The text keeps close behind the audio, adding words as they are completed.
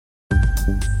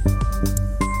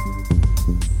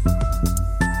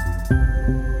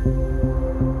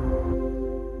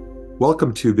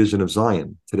Welcome to Vision of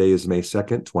Zion. Today is May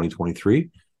 2nd, 2023.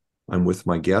 I'm with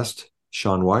my guest,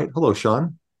 Sean White. Hello,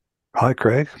 Sean. Hi,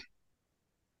 Craig.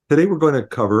 Today we're going to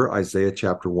cover Isaiah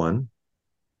chapter 1.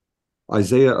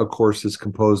 Isaiah, of course, is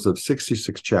composed of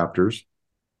 66 chapters.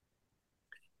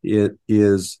 It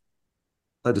is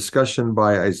a discussion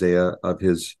by Isaiah of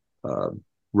his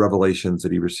revelations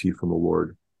that he received from the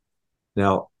Lord.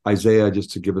 Now, Isaiah, just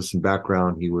to give us some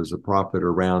background, he was a prophet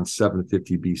around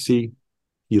 750 BC.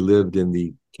 He lived in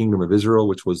the kingdom of Israel,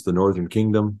 which was the northern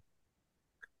kingdom.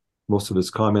 Most of his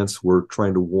comments were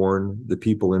trying to warn the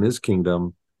people in his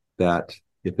kingdom that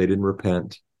if they didn't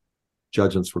repent,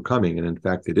 judgments were coming. And in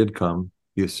fact, they did come.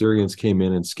 The Assyrians came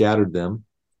in and scattered them,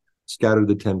 scattered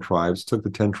the 10 tribes, took the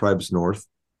 10 tribes north.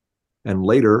 And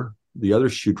later, the other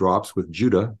shoe drops with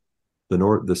Judah,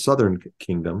 the southern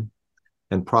kingdom,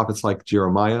 and prophets like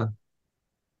Jeremiah,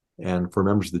 and for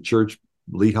members of the church,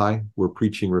 Lehi, were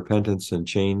preaching repentance and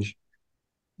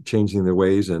changing their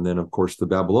ways. And then, of course, the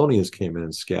Babylonians came in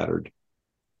and scattered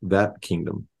that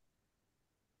kingdom.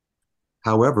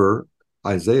 However,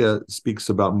 Isaiah speaks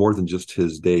about more than just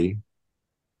his day.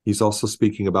 He's also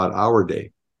speaking about our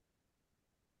day.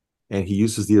 And he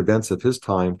uses the events of his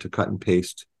time to cut and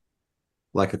paste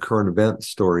like a current event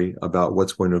story about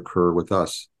what's going to occur with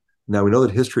us. Now, we know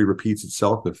that history repeats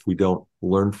itself if we don't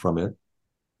learn from it,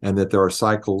 and that there are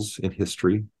cycles in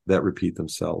history that repeat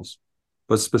themselves.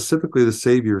 But specifically, the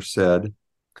Savior said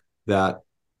that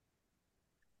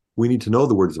we need to know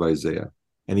the words of Isaiah.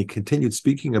 And he continued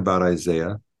speaking about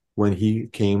Isaiah when he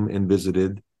came and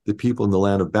visited the people in the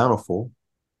land of Bountiful,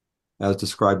 as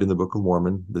described in the Book of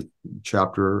Mormon. The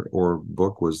chapter or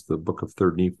book was the book of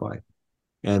 3rd Nephi.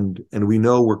 And we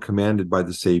know we're commanded by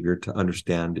the Savior to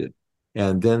understand it.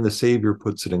 And then the Savior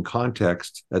puts it in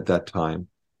context at that time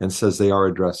and says they are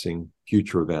addressing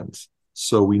future events.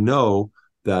 So we know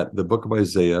that the book of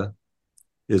Isaiah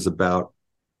is about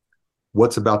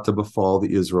what's about to befall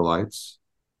the Israelites,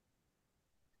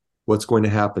 what's going to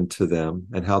happen to them,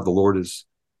 and how the Lord is,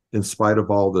 in spite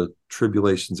of all the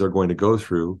tribulations they're going to go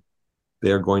through,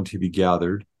 they are going to be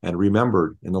gathered and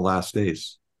remembered in the last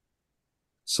days.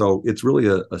 So it's really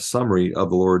a summary of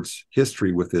the Lord's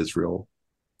history with Israel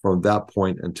from that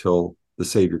point until the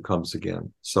Savior comes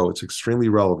again. So it's extremely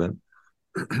relevant.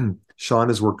 Sean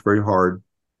has worked very hard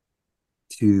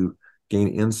to gain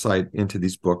insight into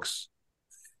these books.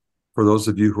 For those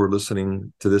of you who are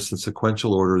listening to this in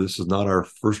sequential order, this is not our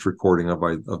first recording of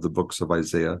the books of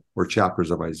Isaiah or chapters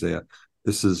of Isaiah.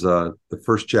 This is the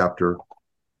first chapter,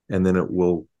 and then it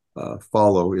will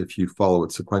follow if you follow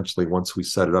it sequentially once we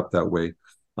set it up that way.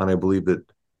 And I believe that,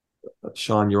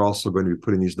 Sean, you're also going to be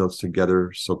putting these notes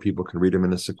together so people can read them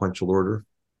in a sequential order.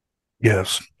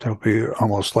 Yes, it'll be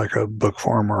almost like a book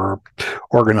form or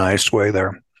organized way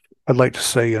there. I'd like to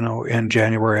say, in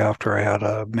January, after I had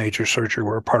a major surgery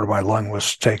where part of my lung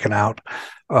was taken out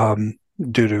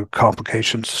due to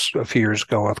complications a few years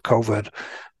ago with COVID,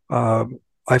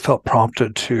 I felt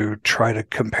prompted to try to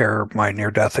compare my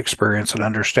near-death experience and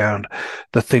understand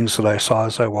the things that I saw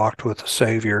as I walked with the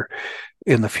Savior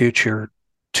in the future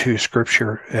to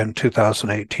Scripture. In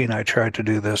 2018, I tried to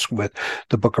do this with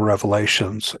the book of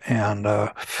Revelations and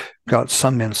got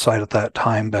some insight at that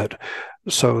time. But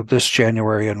so this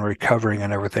January, in recovering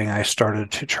and everything, I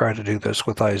started to try to do this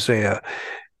with Isaiah,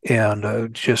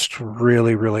 and just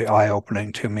really, really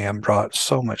eye-opening to me, and brought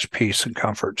so much peace and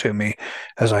comfort to me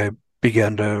as I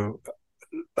began to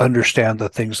understand the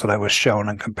things that I was shown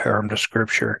and compare them to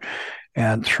Scripture.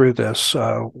 And through this,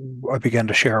 I began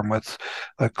to share them with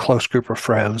a close group of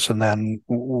friends. And then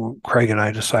Craig and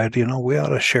I decided, we ought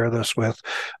to share this with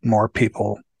more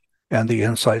people, and the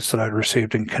insights that I'd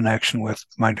received in connection with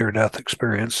my near-death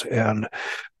experience. And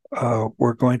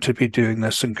we're going to be doing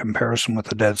this in comparison with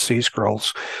the Dead Sea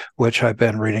Scrolls, which I've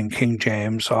been reading King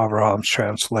James, Abraham's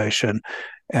translation.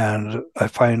 And I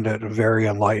find it very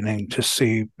enlightening to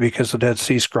see, because the Dead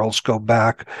Sea Scrolls go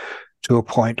back to a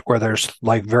point where there's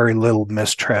like very little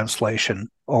mistranslation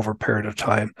over a period of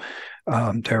time.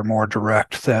 They're more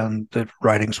direct than the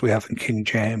writings we have in King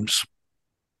James.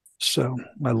 So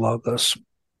I love this.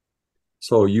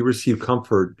 So you received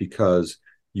comfort because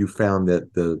you found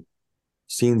that the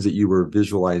scenes that you were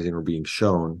visualizing or being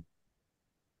shown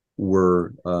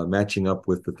were matching up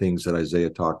with the things that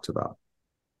Isaiah talked about.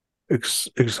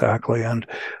 Exactly. And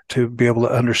to be able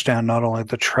to understand not only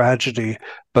the tragedy,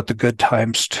 but the good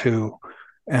times too.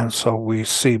 And so we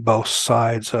see both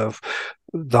sides of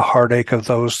the heartache of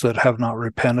those that have not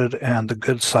repented and the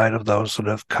good side of those that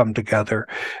have come together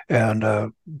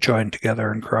and joined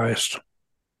together in Christ.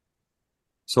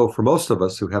 So for most of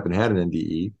us who haven't had an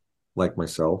NDE, like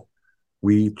myself,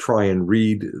 we try and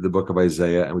read the book of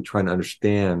Isaiah and we try and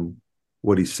understand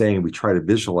what he's saying. We try to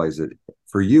visualize it.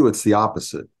 For you, it's the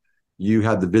opposite. You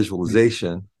had the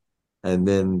visualization, and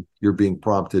then you're being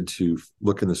prompted to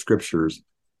look in the scriptures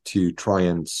to try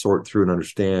and sort through and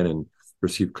understand and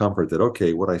receive comfort that,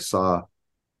 okay, what I saw,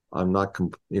 I'm not,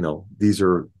 these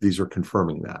are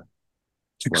confirming that.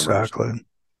 That's what I'm understanding. Exactly.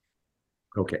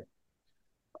 Okay.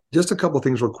 Just a couple of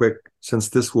things real quick, since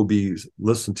this will be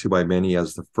listened to by many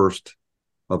as the first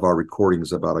of our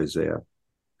recordings about Isaiah.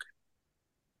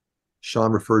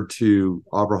 Sean referred to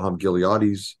Abraham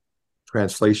Gileadi's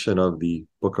translation of the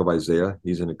book of Isaiah.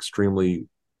 He's an extremely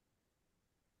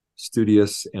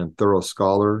studious and thorough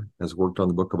scholar, has worked on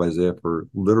the book of Isaiah for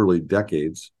literally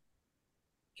decades.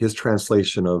 His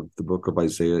translation of the book of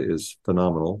Isaiah is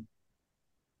phenomenal.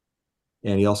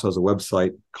 And he also has a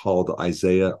website called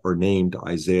Isaiah, or named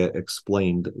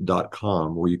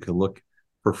IsaiahExplained.com, where you can look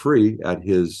for free at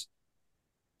his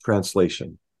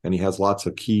translation. And he has lots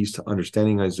of keys to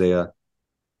understanding Isaiah.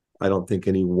 I don't think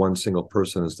any one single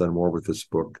person has done more with this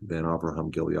book than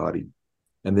Abraham Gileadi.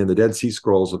 And then the Dead Sea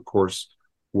Scrolls, of course,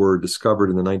 were discovered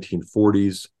in the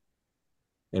 1940s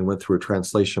and went through a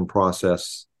translation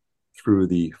process through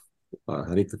the,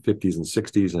 I think, the 50s and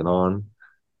 60s and on.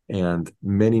 And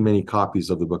many, many copies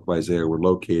of the book of Isaiah were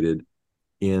located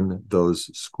in those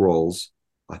scrolls,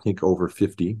 I think over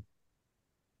 50,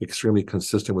 extremely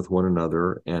consistent with one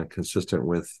another and consistent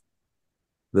with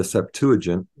the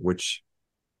Septuagint, which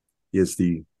is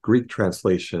the Greek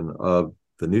translation of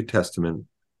the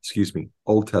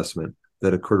Old Testament,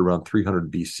 that occurred around 300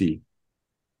 BC.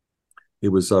 It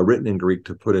was written in Greek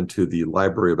to put into the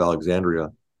Library of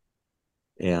Alexandria.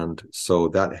 And so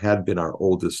that had been our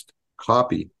oldest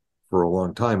copy for a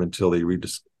long time until they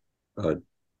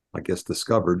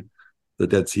discovered the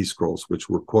Dead Sea Scrolls, which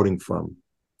we're quoting from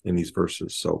in these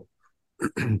verses. So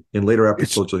in later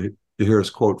episodes, you'll hear us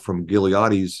quote from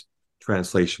Gileadi's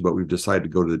translation, but we've decided to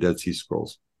go to the Dead Sea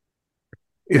Scrolls.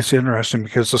 It's interesting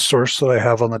because the source that I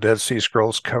have on the Dead Sea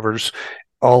Scrolls covers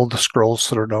all the scrolls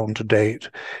that are known to date.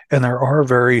 And there are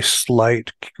very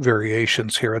slight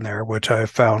variations here and there, which I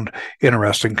found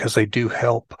interesting because they do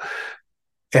help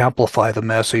amplify the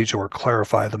message or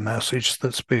clarify the message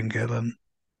that's being given.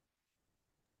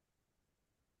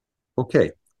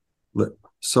 Okay.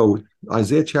 So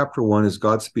Isaiah chapter 1 is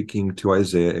God speaking to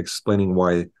Isaiah, explaining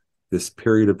why this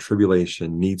period of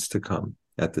tribulation needs to come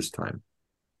at this time.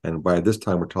 And by this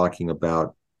time, we're talking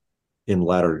about in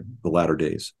the latter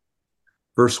days.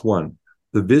 Verse 1,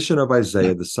 the vision of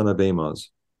Isaiah, the son of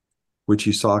Amoz, which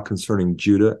he saw concerning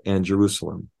Judah and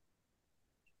Jerusalem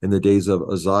in the days of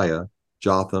Uzziah,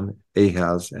 Jotham,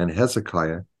 Ahaz, and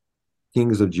Hezekiah,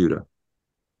 kings of Judah.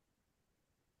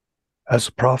 As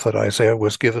a prophet, Isaiah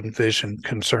was given vision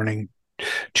concerning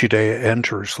Judea and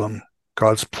Jerusalem.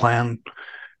 God's plan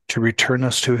to return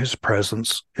us to his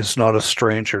presence is not a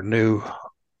strange or new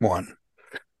one.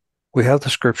 We have the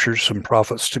scriptures and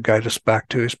prophets to guide us back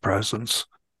to his presence.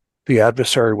 The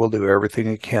adversary will do everything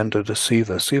he can to deceive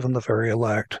us, even the very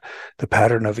elect. The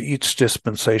pattern of each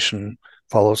dispensation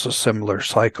follows a similar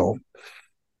cycle.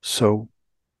 So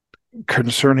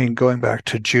concerning going back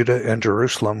to Judah and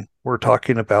Jerusalem, we're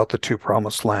talking about the two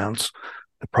promised lands,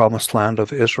 the promised land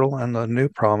of Israel and the new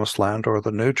promised land, or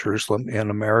the new Jerusalem in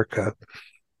America.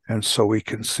 And so we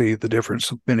can see the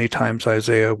difference. Many times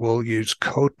Isaiah will use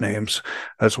code names,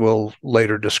 as we'll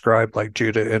later describe, like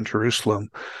Judah and Jerusalem,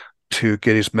 to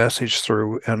get his message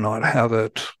through and not have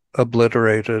it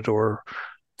obliterated or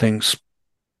things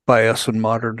by us in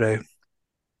modern day.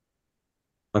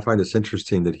 I find this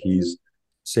interesting that he's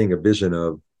seeing a vision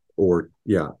of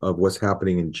what's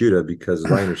happening in Judah, because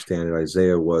as I understand it,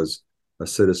 Isaiah was a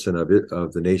citizen of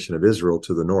the nation of Israel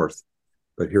to the north.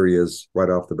 But here he is right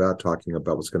off the bat talking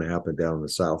about what's going to happen down in the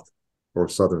south, or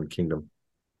southern kingdom.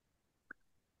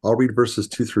 I'll read verses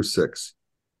 2 through 6.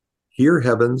 Hear,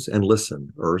 heavens, and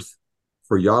listen, earth,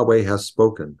 for Yahweh has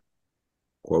spoken.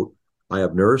 Quote, I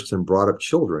have nourished and brought up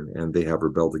children, and they have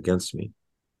rebelled against me.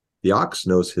 The ox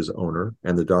knows his owner,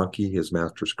 and the donkey his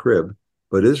master's crib,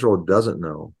 but Israel doesn't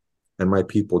know, and my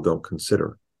people don't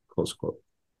consider. Close quote.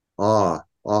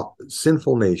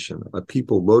 Sinful nation, a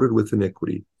people loaded with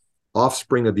iniquity,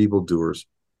 offspring of evildoers,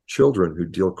 children who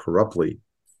deal corruptly.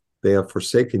 They have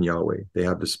forsaken Yahweh. They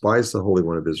have despised the Holy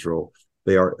One of Israel.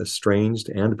 They are estranged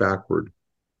and backward.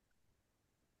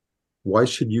 Why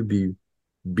should you be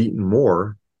beaten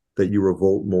more, that you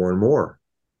revolt more and more?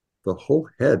 The whole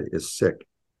head is sick,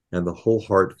 and the whole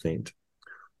heart faint.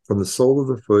 From the sole of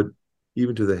the foot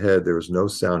even to the head, there is no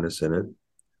soundness in it.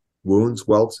 Wounds,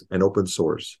 welts, and open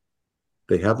sores.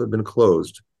 They haven't been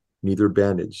closed, neither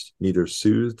bandaged, neither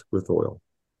soothed with oil.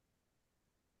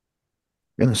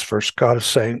 In this verse, God is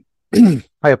saying,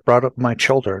 I have brought up my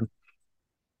children.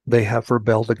 They have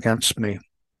rebelled against me,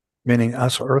 meaning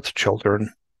us earth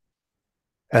children.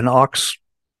 An ox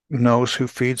knows who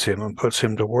feeds him and puts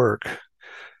him to work.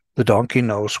 The donkey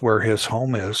knows where his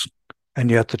home is. And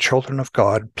yet the children of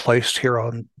God placed here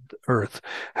on earth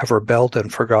have rebelled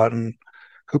and forgotten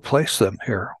who placed them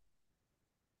here.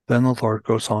 Then the Lord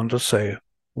goes on to say,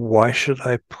 why should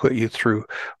I put you through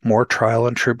more trial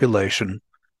and tribulation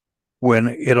when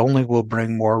it only will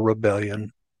bring more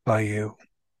rebellion by you?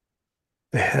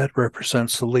 The head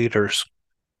represents the leaders.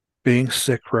 Being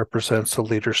sick represents the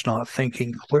leaders not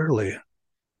thinking clearly.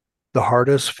 The heart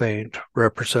is faint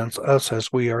represents us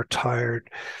as we are tired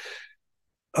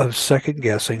of second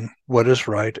guessing what is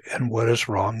right and what is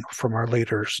wrong from our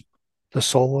leaders. The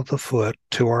sole of the foot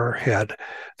to our head,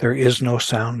 there is no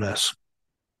soundness.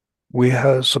 We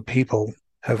as a people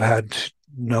have had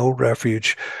no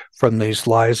refuge from these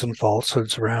lies and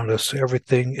falsehoods around us.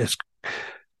 Everything is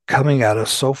coming at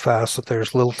us so fast that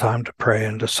there's little time to pray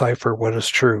and decipher what is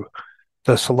true,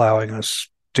 thus allowing us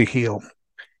to heal.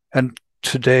 And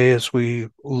today, as we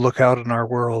look out in our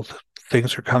world,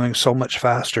 things are coming so much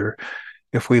faster.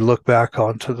 If we look back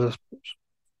onto the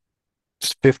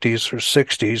 50s or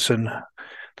 60s and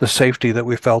the safety that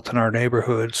we felt in our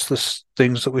neighborhoods, the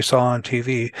things that we saw on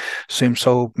TV seem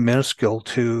so minuscule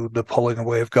to the pulling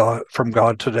away of God from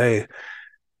God today.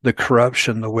 The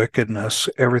corruption, the wickedness,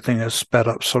 everything is sped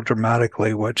up so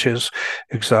dramatically, which is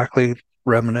exactly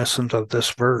reminiscent of this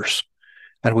verse.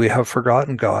 And we have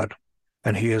forgotten God.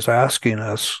 And he is asking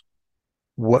us,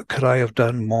 what could I have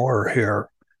done more here?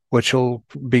 Which will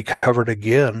be covered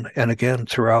again and again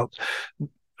throughout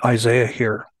Isaiah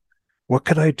here. What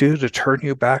could I do to turn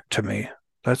you back to me?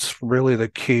 That's really the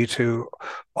key to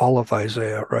all of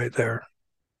Isaiah right there.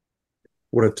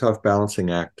 What a tough balancing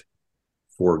act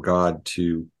for God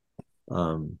to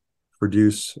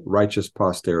produce righteous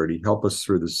posterity, help us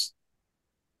through this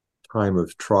time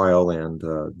of trial and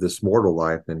this mortal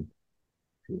life. And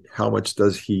how much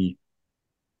does he,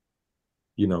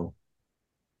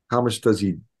 how much does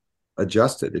he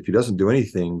adjust it? If he doesn't do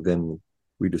anything, then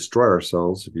we destroy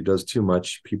ourselves. If he does too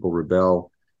much, people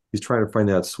rebel. He's trying to find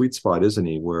that sweet spot, isn't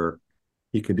he, where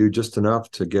he can do just enough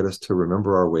to get us to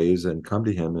remember our ways and come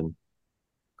to him. And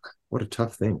what a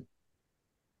tough thing.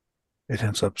 It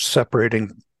ends up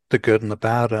separating the good and the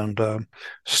bad, and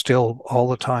still all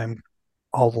the time,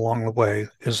 all along the way,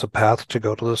 is the path to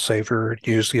go to the Savior,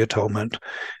 use the atonement,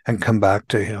 and come back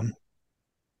to him.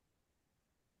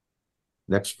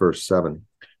 Next verse 7.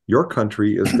 Your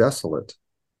country is desolate.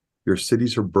 Your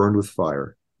cities are burned with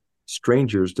fire.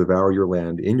 Strangers devour your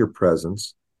land in your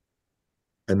presence,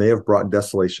 and they have brought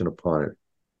desolation upon it,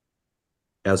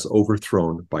 as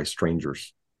overthrown by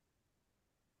strangers.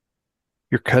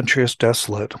 Your country is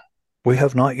desolate. We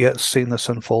have not yet seen this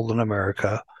unfold in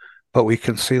America, but we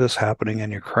can see this happening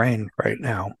in Ukraine right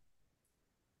now.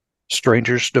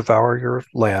 Strangers devour your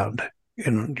land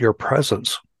in your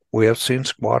presence. We have seen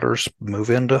squatters move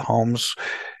into homes,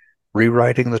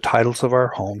 rewriting the titles of our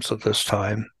homes at this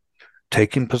time,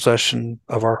 taking possession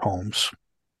of our homes.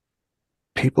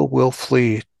 People will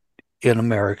flee in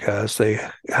America as they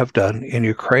have done in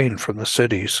Ukraine from the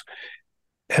cities,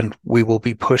 and we will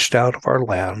be pushed out of our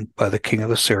land by the king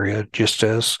of Assyria, just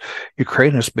as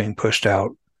Ukraine is being pushed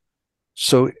out.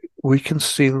 So we can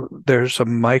see there's a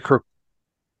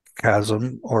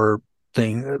microcosm or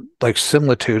thing like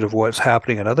similitude of what's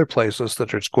happening in other places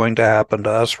that it's going to happen to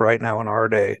us right now in our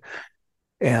day.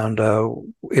 And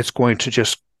it's going to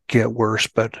just get worse.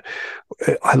 But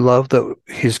I love that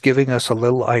he's giving us a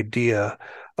little idea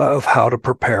of how to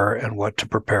prepare and what to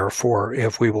prepare for.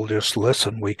 If we will just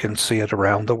listen, we can see it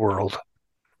around the world.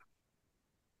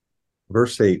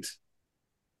 Verse 8.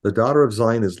 The daughter of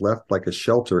Zion is left like a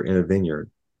shelter in a vineyard,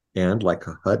 and like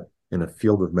a hut in a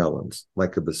field of melons,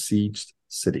 like a besieged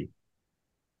city.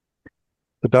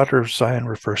 The daughter of Zion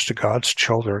refers to God's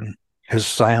children, his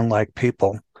Zion-like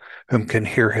people, whom can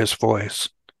hear his voice.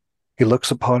 He looks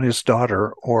upon his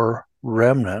daughter, or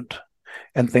remnant,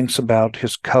 and thinks about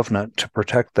his covenant to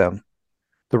protect them.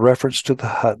 The reference to the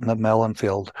hut in the melon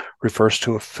field refers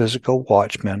to a physical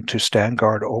watchman to stand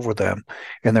guard over them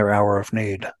in their hour of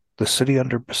need. The city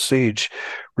under siege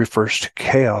refers to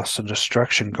chaos and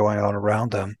destruction going on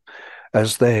around them,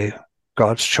 as they,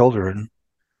 God's children,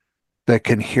 that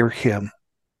can hear him,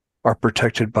 are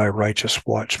protected by righteous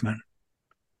watchmen.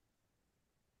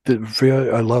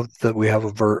 I love that we have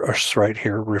a verse right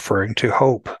here referring to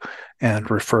hope and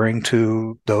referring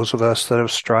to those of us that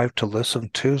have strived to listen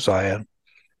to Zion.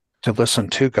 To listen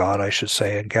to God, I should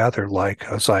say, and gather like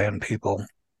a Zion people.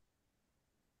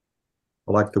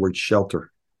 I like the word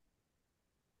shelter.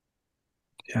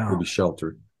 Yeah. We'll be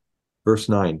sheltered. Verse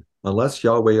 9, unless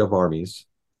Yahweh of armies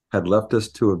had left us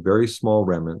to a very small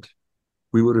remnant,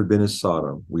 we would have been as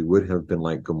Sodom. We would have been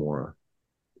like Gomorrah.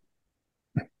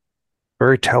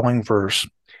 Very telling verse.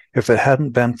 If it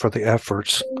hadn't been for the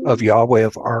efforts of Yahweh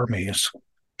of armies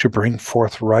to bring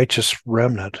forth righteous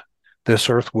remnant, this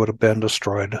earth would have been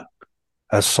destroyed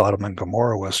as Sodom and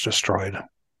Gomorrah was destroyed.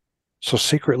 So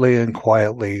secretly and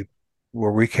quietly,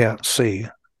 where we can't see,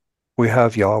 we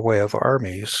have Yahweh of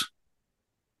armies,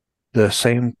 the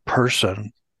same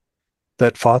person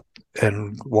that fought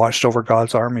and watched over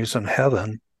God's armies in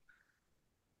heaven,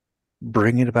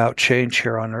 bringing about change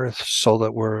here on earth so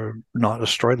that we're not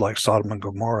destroyed like Sodom and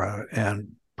Gomorrah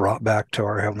and brought back to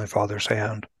our Heavenly Father's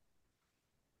hand.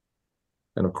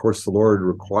 And of course, the Lord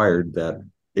required that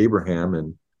Abraham,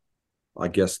 and I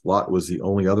guess Lot was the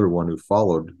only other one who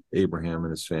followed Abraham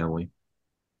and his family.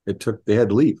 They had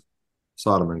to leave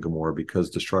Sodom and Gomorrah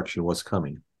because destruction was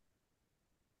coming.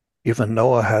 Even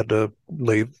Noah had to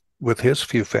leave with his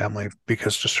few family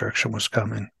because destruction was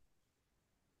coming.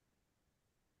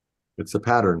 It's a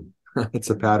pattern. It's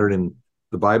a pattern in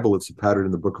the Bible. It's a pattern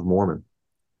in the Book of Mormon.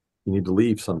 You need to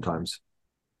leave sometimes.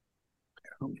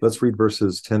 Let's read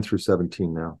verses 10 through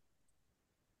 17 now.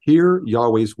 Hear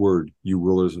Yahweh's word, you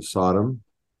rulers of Sodom,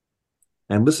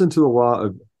 and listen to the law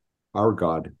of our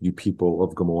God, you people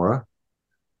of Gomorrah.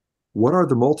 What are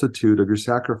the multitude of your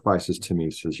sacrifices to me,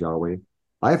 says Yahweh?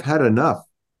 I have had enough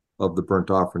of the burnt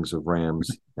offerings of rams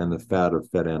and the fat of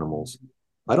fed animals.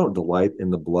 I don't delight in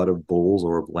the blood of bulls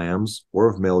or of lambs or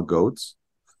of male goats.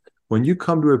 When you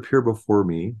come to appear before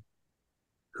me,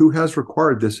 who has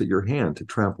required this at your hand to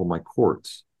trample my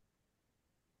courts?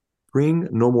 Bring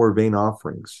no more vain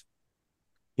offerings.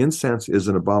 Incense is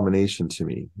an abomination to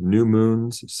me. New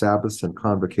moons, Sabbaths, and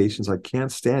convocations. I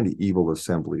can't stand the evil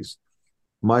assemblies.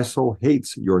 My soul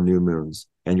hates your new moons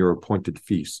and your appointed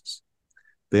feasts.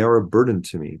 They are a burden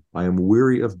to me. I am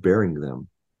weary of bearing them.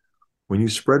 When you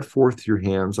spread forth your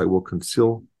hands, I will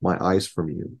conceal my eyes from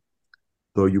you.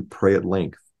 Though you pray at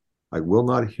length, I will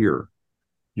not hear.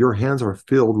 Your hands are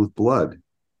filled with blood.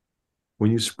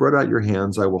 When you spread out your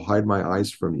hands, I will hide my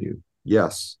eyes from you.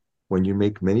 Yes, when you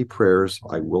make many prayers,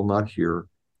 I will not hear.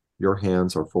 Your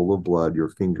hands are full of blood, your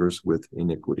fingers with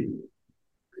iniquity.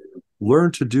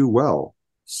 Learn to do well,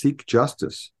 seek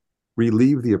justice,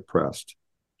 relieve the oppressed,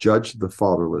 judge the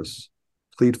fatherless,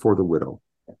 plead for the widow.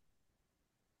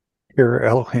 Here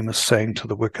Elohim is saying to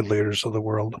the wicked leaders of the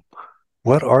world,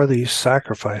 what are these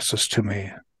sacrifices to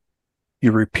me?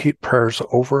 You repeat prayers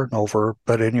over and over,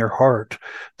 but in your heart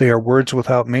they are words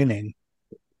without meaning.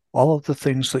 All of the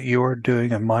things that you are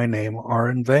doing in my name are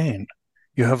in vain.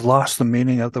 You have lost the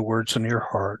meaning of the words in your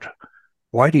heart.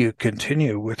 Why do you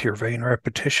continue with your vain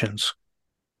repetitions?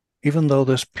 Even though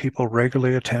this people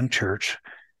regularly attend church,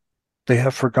 they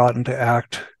have forgotten to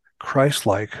act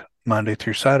Christ-like Monday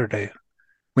through Saturday.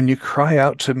 When you cry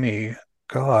out to me,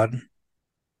 God,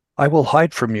 I will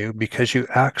hide from you because you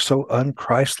act so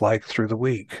un-Christ-like through the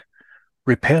week.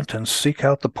 Repent and seek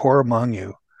out the poor among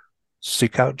you.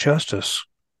 Seek out justice.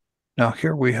 Now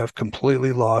here we have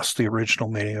completely lost the original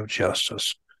meaning of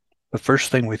justice. The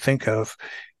first thing we think of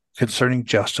concerning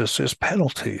justice is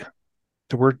penalty.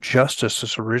 The word justice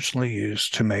is originally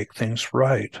used to make things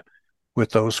right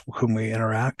with those whom we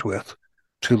interact with,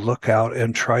 to look out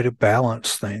and try to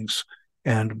balance things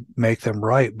and make them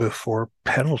right before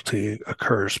penalty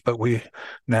occurs. But we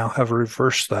now have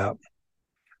reversed that.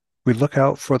 We look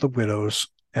out for the widows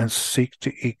and seek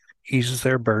to ease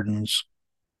their burdens.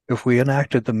 If we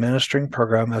enacted the ministering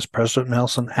program as President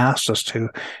Nelson asked us to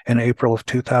in April of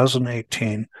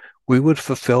 2018, we would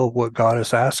fulfill what God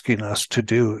is asking us to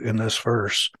do in this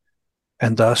verse,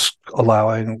 and thus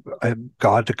allowing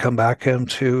God to come back and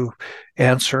to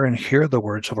answer and hear the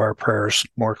words of our prayers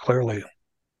more clearly.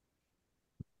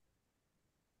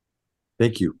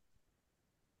 Thank you.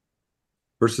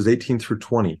 Verses 18 through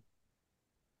 20.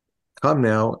 Come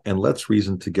now and let's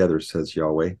reason together, says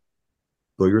Yahweh.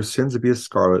 Though your sins be as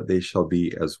scarlet, they shall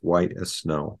be as white as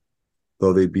snow.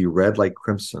 Though they be red like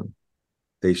crimson,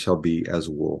 they shall be as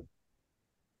wool.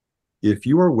 If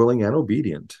you are willing and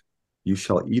obedient, you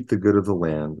shall eat the good of the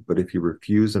land, but if you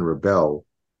refuse and rebel,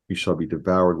 you shall be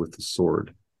devoured with the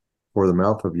sword, for the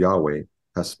mouth of Yahweh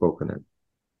has spoken it.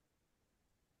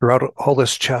 Throughout all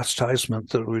this chastisement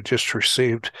that we just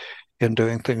received in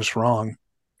doing things wrong,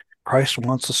 Christ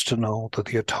wants us to know that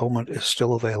the atonement is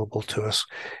still available to us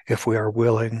if we are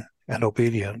willing and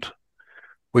obedient.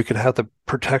 We could have the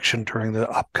protection during the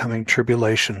upcoming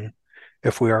tribulation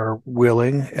if we are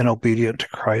willing and obedient to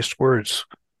Christ's words.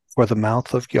 For the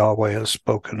mouth of Yahweh has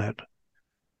spoken it.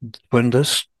 When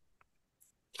this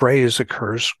phrase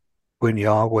occurs, when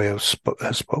Yahweh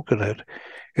has spoken it,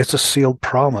 it's a sealed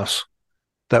promise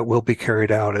that will be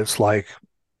carried out. It's like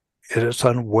it's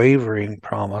unwavering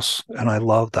promise, and I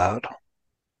love that.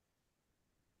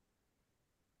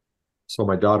 So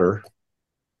my daughter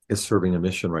is serving a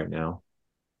mission right now.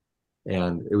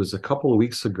 And it was a couple of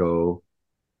weeks ago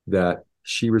that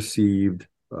she received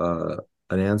an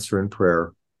answer in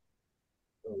prayer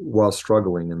while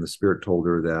struggling. And the Spirit told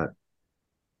her that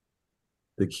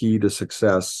the key to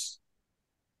success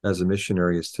as a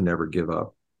missionary is to never give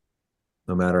up.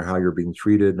 No matter how you're being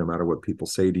treated, no matter what people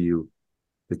say to you,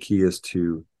 the key is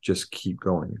to just keep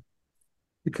going.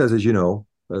 Because as you know,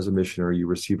 as a missionary, you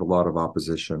receive a lot of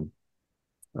opposition.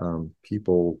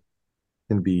 People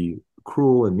can be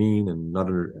cruel and mean and not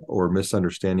or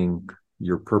misunderstanding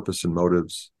your purpose and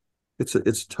motives.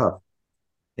 It's tough,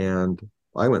 and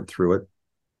I went through it.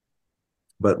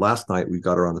 But last night we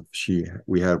got her on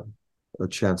we had a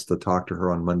chance to talk to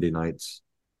her on Monday nights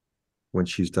when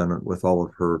she's done it with all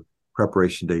of her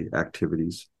preparation day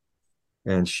activities,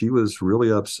 and she was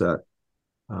really upset.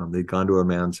 They'd gone to a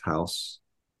man's house,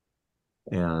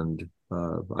 and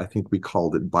I think we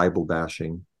called it Bible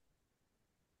bashing,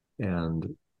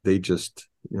 and they just,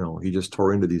 he just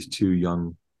tore into these two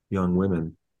young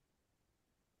women.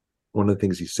 One of the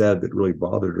things he said that really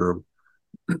bothered her,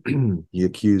 he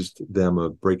accused them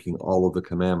of breaking all of the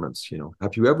commandments.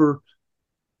 Have you ever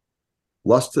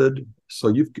lusted?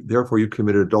 So therefore you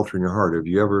committed adultery in your heart. Have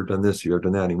you ever done this? Have you ever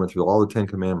done that? And he went through all the 10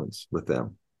 commandments with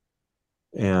them,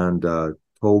 and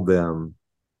told them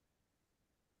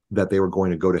that they were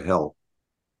going to go to hell.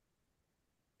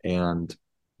 And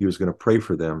he was going to pray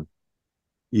for them,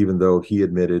 even though he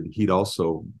admitted he'd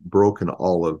also broken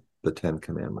all of the 10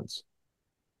 commandments.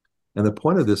 And the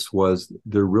point of this was,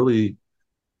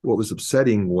 what was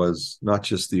upsetting was not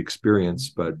just the experience,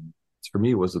 but for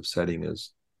me, what was upsetting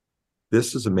is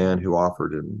this is a man who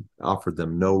offered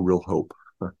them no real hope,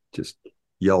 just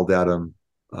yelled at them,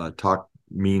 talked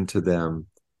mean to them,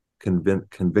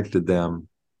 convicted them.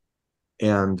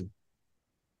 And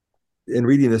in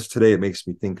reading this today, it makes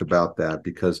me think about that,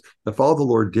 because if all the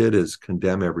Lord did is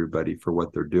condemn everybody for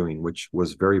what they're doing, which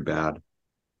was very bad,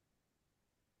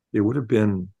 it would have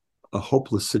been a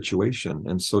hopeless situation.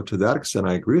 And so to that extent,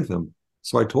 I agree with him.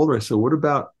 So I told her, I said, what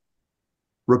about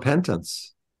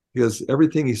repentance? Because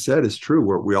everything he said is true.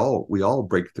 We all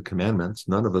break the commandments.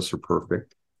 None of us are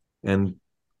perfect. And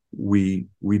we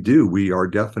are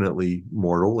definitely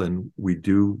mortal, and we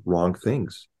do wrong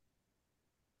things.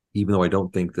 Even though I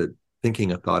don't think that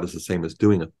thinking a thought is the same as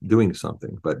doing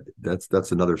something, but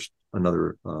that's another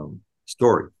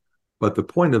story. But the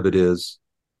point of it is,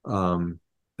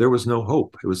 there was no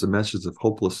hope. It was a message of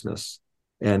hopelessness.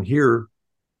 And here,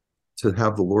 to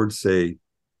have the Lord say,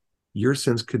 your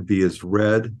sins could be as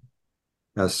red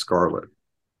as scarlet,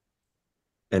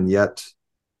 and yet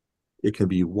it can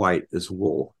be white as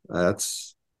wool.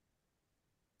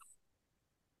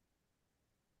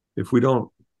 If we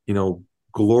don't,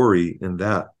 glory in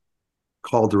that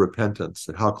call to repentance,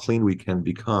 and how clean we can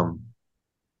become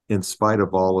in spite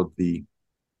of all of the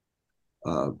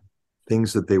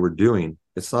things that they were doing,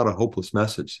 it's not a hopeless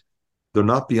message. They're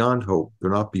not beyond hope. They're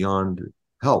not beyond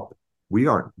help. We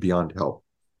aren't beyond help.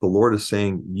 The Lord is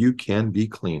saying you can be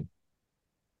clean,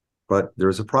 but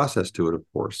there's a process to it, of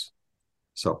course.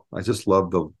 So I just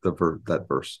love that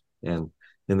verse, and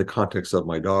in the context of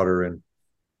my daughter and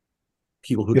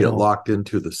people who get locked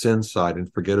into the sin side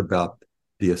and forget about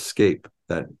the escape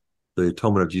that the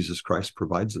atonement of Jesus Christ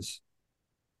provides us.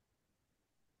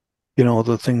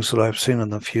 The things that I've seen in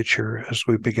the future as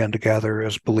we begin to gather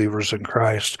as believers in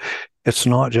Christ, it's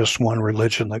not just one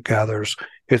religion that gathers,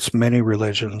 it's many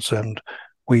religions. And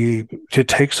it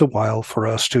takes a while for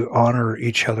us to honor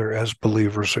each other as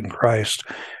believers in Christ.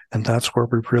 And that's where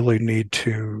we really need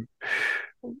to,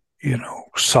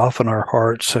 soften our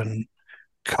hearts and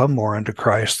come more into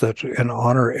Christ, and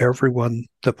honor everyone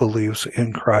that believes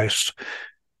in Christ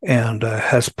and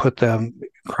has put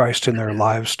Christ in their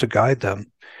lives to guide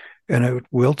them. And it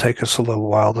will take us a little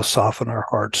while to soften our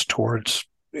hearts towards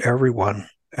everyone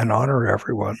and honor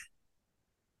everyone.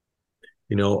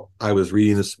 I was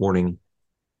reading this morning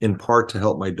in part to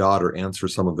help my daughter answer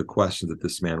some of the questions that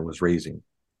this man was raising.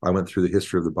 I went through the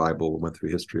history of the Bible, went through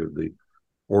the history of the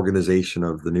organization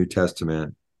of the New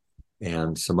Testament,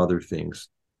 and some other things.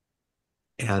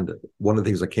 And one of the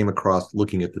things I came across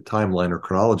looking at the timeline or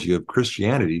chronology of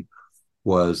Christianity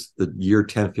was the year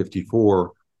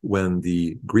 1054, when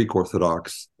the Greek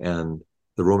Orthodox and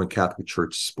the Roman Catholic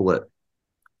Church split.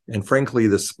 And frankly,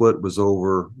 the split was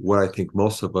over what I think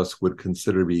most of us would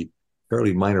consider to be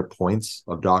fairly minor points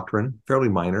of doctrine, fairly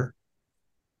minor.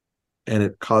 And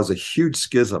it caused a huge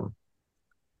schism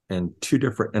and two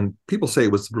different, and people say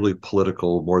it was really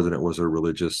political more than it was a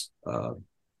religious,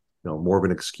 more of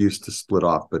an excuse to split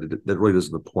off, but that really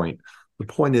isn't the point. The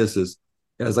point is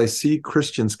as I see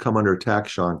Christians come under attack,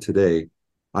 Sean, today,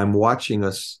 I'm watching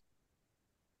us,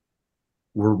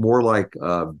 we're more like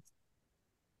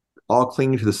all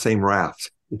clinging to the same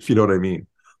raft, if you know what I mean.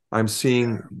 I'm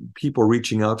seeing people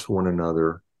reaching out to one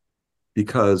another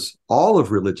because all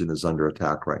of religion is under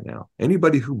attack right now.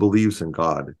 Anybody who believes in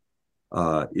God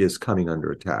is coming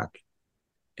under attack.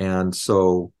 And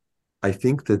so I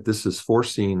think that this is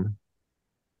forcing,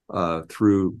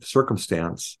 through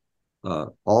circumstance,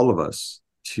 all of us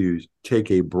to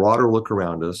take a broader look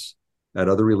around us at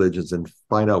other religions and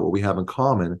find out what we have in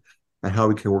common and how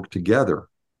we can work together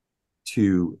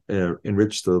to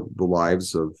enrich the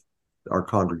lives of our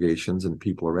congregations and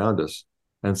people around us.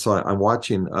 And so I'm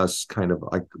watching us kind of,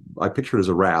 I picture it as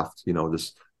a raft,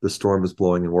 the storm is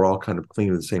blowing and we're all kind of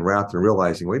clinging to the same raft and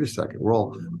realizing, wait a second, we're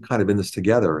all kind of in this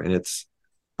together. And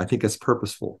I think it's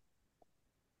purposeful.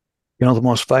 The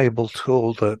most valuable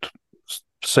tool that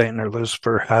Satan or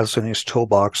Lucifer has in his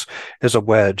toolbox is a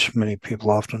wedge. Many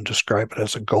people often describe it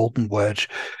as a golden wedge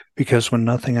because when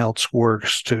nothing else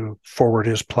works to forward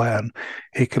his plan,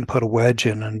 he can put a wedge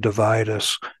in and divide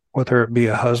us, whether it be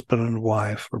a husband and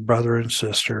wife or brother and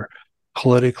sister.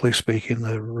 Politically speaking,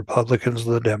 the Republicans,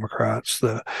 the Democrats,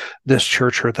 this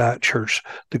church or that church,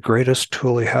 the greatest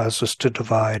tool he has is to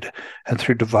divide. And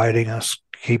through dividing us,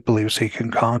 he believes he can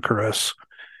conquer us.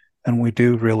 And we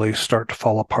do really start to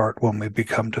fall apart when we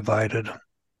become divided.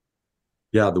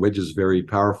 Yeah, the wedge is very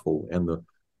powerful. And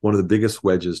one of the biggest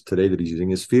wedges today that he's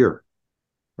using is fear,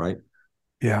 right?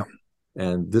 Yeah.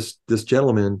 And this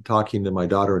gentleman talking to my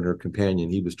daughter and her companion,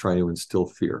 he was trying to instill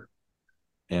fear.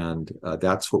 And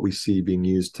that's what we see being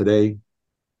used today.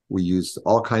 We use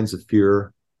all kinds of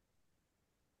fear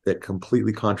that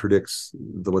completely contradicts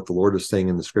what the Lord is saying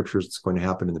in the scriptures that's going to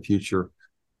happen in the future.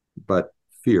 But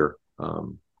fear,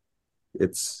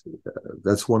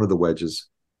 that's one of the wedges,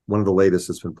 one of the latest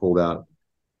that's been pulled out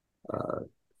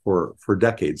for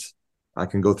decades. I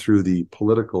can go through the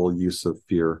political use of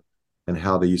fear and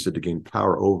how they use it to gain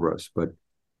power over us, but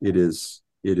it is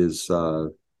a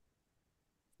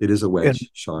In, wedge,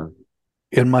 Sean.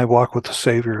 in my walk with the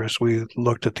Savior, as we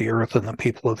looked at the earth and the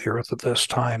people of the earth at this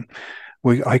time,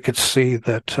 I could see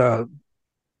that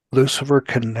Lucifer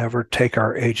can never take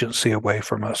our agency away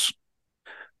from us,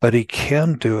 but he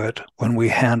can do it when we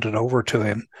hand it over to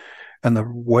him. And the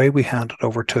way we hand it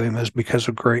over to him is because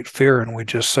of great fear. And we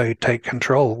just say, take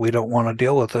control. We don't want to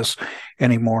deal with this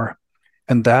anymore.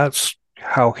 And that's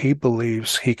how he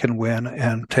believes he can win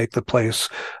and take the place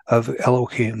of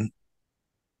Elohim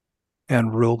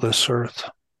and rule this earth.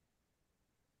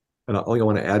 And all I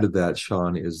want to add to that,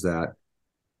 Sean, is that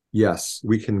yes,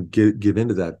 we can give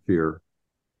into that fear,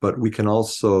 but we can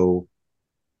also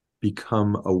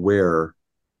become aware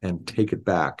and take it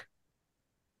back.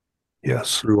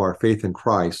 Yes. Through our faith in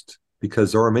Christ,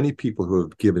 because there are many people who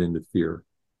have given into fear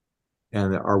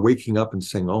and are waking up and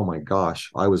saying, oh my gosh,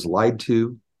 I was lied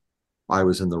to. I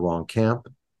was in the wrong camp.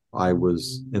 I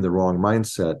was in the wrong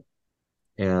mindset.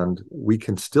 And we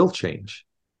can still change.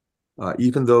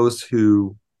 Even those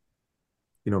who,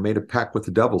 made a pact with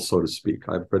the devil, so to speak.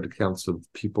 I've read accounts of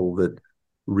people that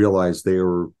realized they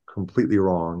were completely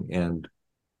wrong and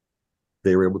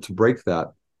they were able to break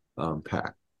that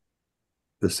pact.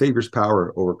 The Savior's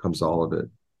power overcomes all of it.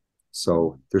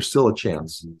 So there's still a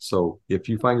chance. So if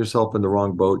you find yourself in the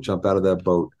wrong boat, jump out of that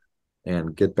boat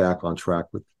and get back on track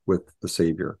with the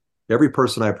Savior. Every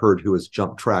person I've heard who has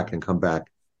jumped track and come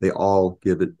back, they all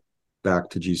give it back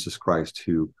to Jesus Christ,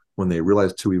 who, when they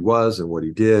realized who he was and what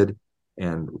he did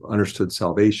and understood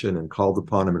salvation and called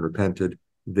upon him and repented,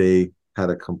 they had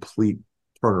a complete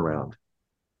turnaround.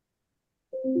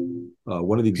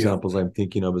 One of the examples I'm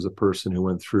thinking of is a person who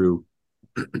went through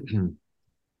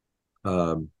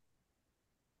a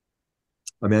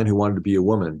man who wanted to be a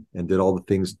woman and did all the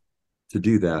things to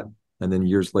do that. And then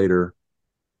years later,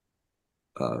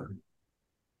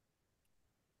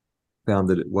 found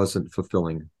that it wasn't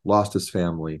fulfilling, lost his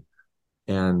family,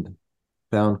 and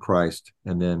found Christ,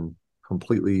 and then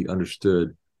completely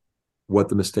understood what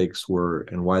the mistakes were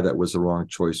and why that was the wrong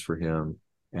choice for him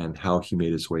and how he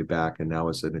made his way back. And now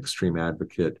is an extreme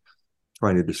advocate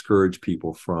trying to discourage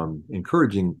people from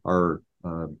encouraging our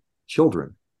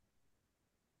children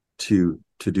to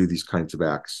do these kinds of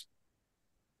acts.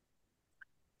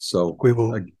 So we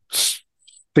will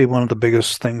be one of the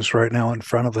biggest things right now in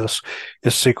front of us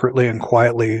is secretly and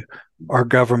quietly our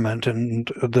government, and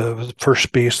the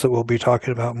first beast that we'll be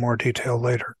talking about in more detail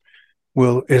later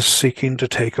is seeking to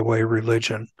take away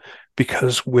religion,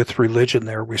 because with religion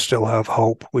there we still have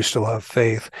hope, we still have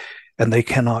faith, and they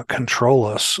cannot control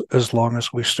us as long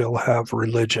as we still have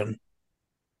religion.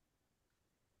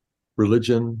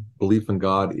 Religion, belief in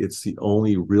God, it's the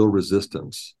only real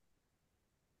resistance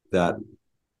that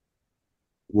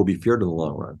will be feared in the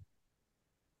long run.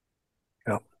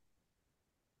 Yeah.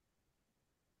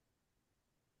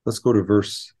 Let's go to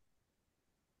verses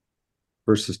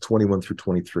 21 through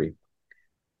 23.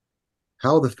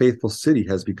 How the faithful city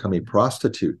has become a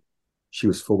prostitute. She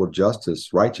was full of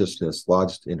justice, righteousness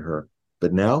lodged in her.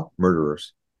 But now,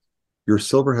 murderers. Your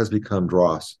silver has become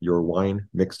dross, your wine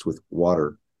mixed with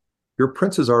water. Your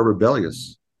princes are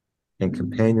rebellious and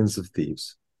companions of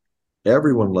thieves.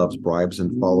 Everyone loves bribes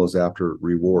and follows after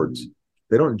rewards.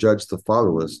 They don't judge the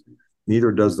fatherless,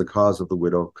 neither does the cause of the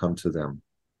widow come to them.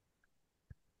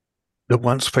 The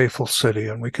once faithful city,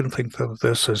 and we can think of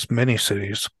this as many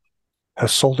cities,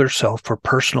 has sold herself for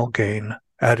personal gain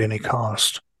at any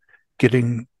cost.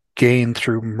 Getting gain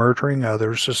through murdering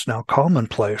others is now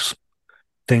commonplace.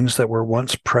 Things that were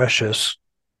once precious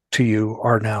to you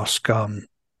are now scum.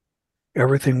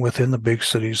 Everything within the big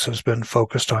cities has been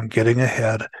focused on getting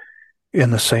ahead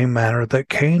in the same manner that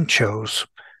Cain chose,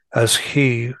 as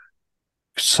he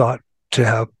sought to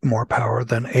have more power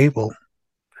than Abel.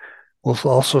 We'll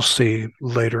also see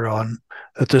later on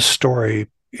that this story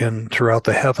throughout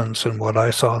the heavens and what I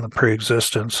saw in the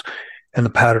pre-existence and the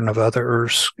pattern of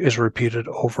others is repeated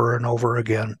over and over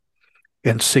again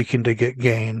in seeking to get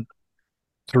gain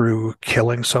through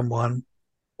killing someone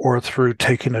or through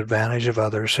taking advantage of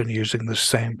others and using the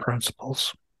same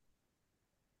principles.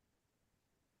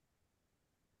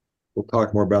 We'll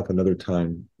talk more about that another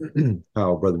time,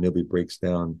 how Brother Nibby breaks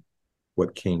down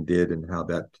what Cain did and how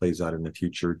that plays out in the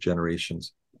future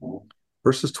generations.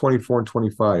 Verses 24 and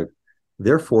 25.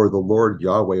 Therefore, the Lord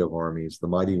Yahweh of armies, the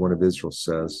mighty one of Israel,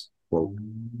 says, quote,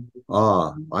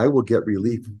 I will get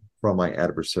relief from my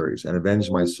adversaries and avenge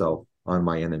myself on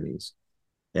my enemies.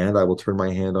 And I will turn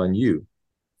my hand on you,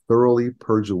 thoroughly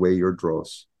purge away your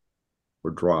dross,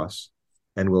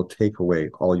 and will take away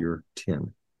all your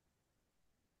tin.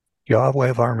 Yahweh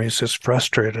of armies is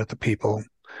frustrated at the people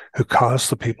who caused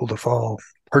the people to fall.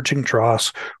 Purging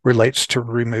dross relates to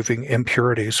removing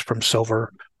impurities from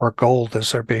silver or gold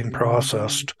as they're being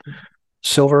processed.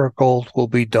 Silver or gold will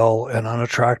be dull and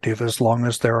unattractive as long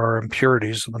as there are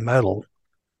impurities in the metal.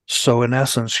 So in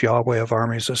essence, Yahweh of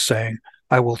armies is saying,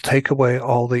 I will take away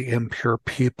all the impure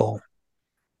people.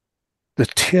 The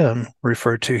tin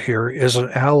referred to here is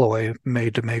an alloy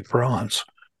made to make bronze.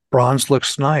 Bronze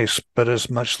looks nice, but is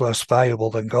much less valuable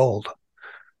than gold.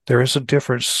 There is a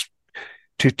difference.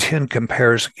 Tin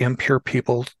compares impure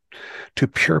people to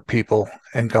pure people,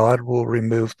 and God will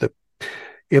remove the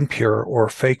impure or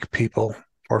fake people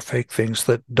or fake things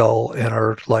that dull and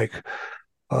are like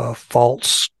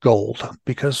false gold,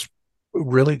 because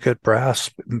really good brass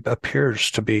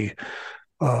appears to be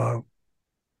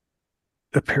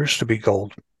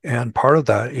gold. And part of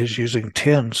that is using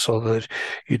tin so that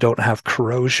you don't have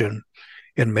corrosion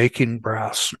in making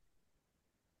brass.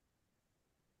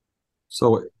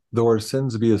 So though our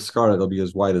sins be as scarlet, they'll be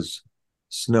as white as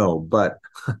snow, but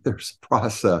there's a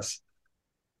process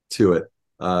to it.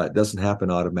 It doesn't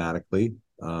happen automatically.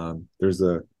 He's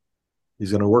going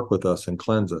to work with us and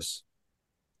cleanse us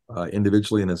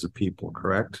individually and as a people,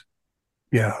 correct?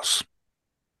 Yes.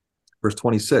 Verse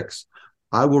 26,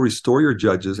 I will restore your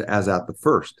judges as at the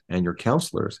first, and your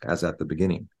counselors as at the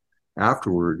beginning.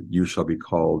 Afterward, you shall be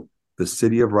called the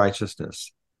city of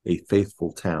righteousness, a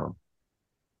faithful town.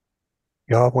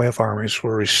 Yahweh of armies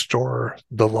will restore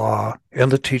the law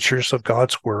and the teachers of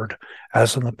God's word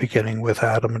as in the beginning with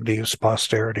Adam and Eve's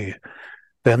posterity.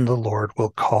 Then the Lord will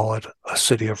call it a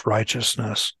city of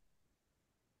righteousness.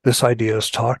 This idea is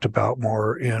talked about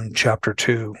more in chapter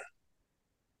 2.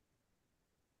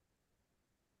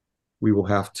 We will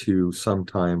have to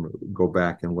sometime go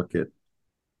back and look at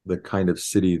the kind of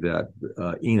city that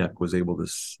Enoch was able to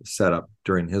set up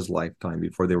during his lifetime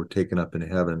before they were taken up into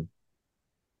heaven.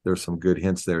 There's some good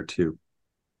hints there too.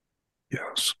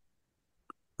 Yes.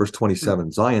 Verse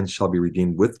 27, Zion shall be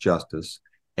redeemed with justice,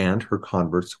 and her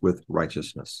converts with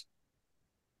righteousness.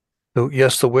 So,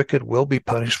 yes, the wicked will be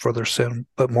punished for their sin,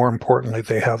 but more importantly,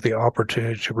 they have the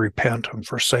opportunity to repent and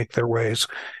forsake their ways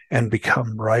and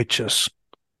become righteous.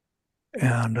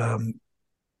 And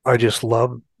I just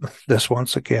love this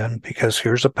once again, because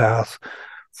here's a path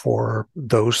for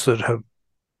those that have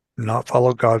not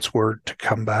followed God's word to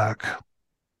come back.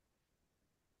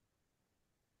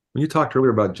 When you talked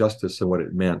earlier about justice and what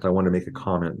it meant, I want to make a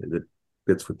comment that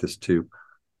fits with this too.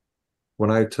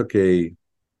 When I took a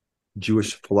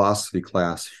Jewish philosophy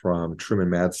class from Truman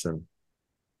Madsen,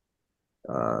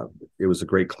 uh, it was a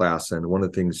great class. And one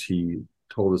of the things he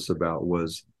told us about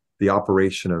was the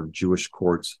operation of Jewish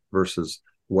courts versus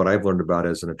what I've learned about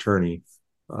as an attorney.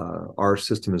 Our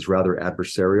system is rather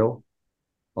adversarial,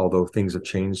 although things have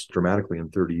changed dramatically in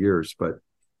 30 years. But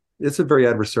it's a very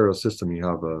adversarial system. You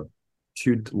have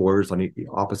two lawyers on the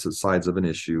opposite sides of an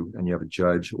issue, and you have a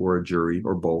judge or a jury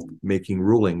or both making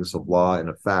rulings of law and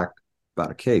of fact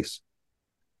about a case.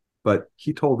 But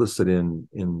he told us that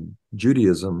in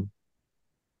Judaism,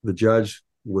 the judge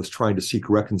was trying to seek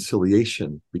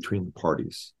reconciliation between the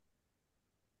parties.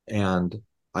 And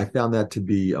I found that to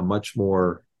be a much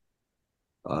more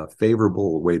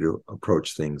favorable way to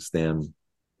approach things than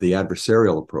the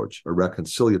adversarial approach, a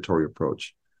reconciliatory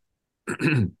approach,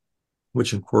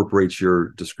 which incorporates your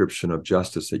description of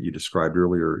justice that you described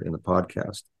earlier in the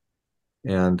podcast.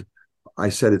 And I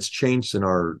said it's changed in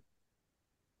our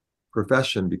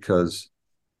profession because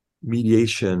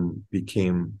mediation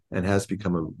became and has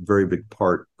become a very big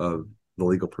part of the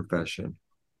legal profession.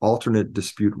 Alternate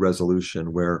dispute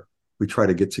resolution, where we try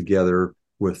to get together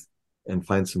with and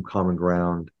find some common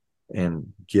ground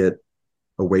and get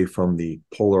away from the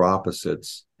polar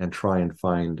opposites and try and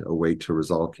find a way to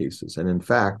resolve cases. And in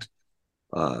fact,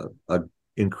 a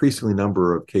increasingly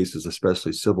number of cases,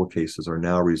 especially civil cases, are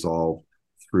now resolved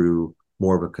through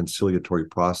more of a conciliatory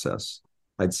process.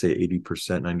 I'd say 80%,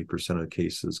 90% of the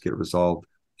cases get resolved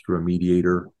through a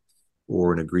mediator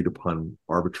or an agreed upon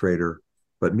arbitrator.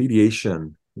 But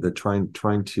mediation, the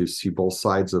trying to see both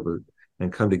sides of it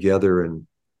and come together and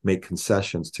make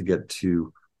concessions to get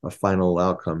to a final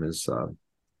outcome has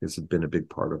been a big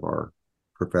part of our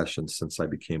profession since I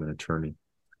became an attorney.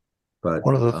 But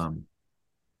One of the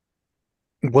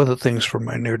one of the things from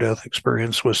my near-death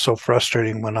experience was so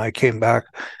frustrating when I came back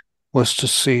was to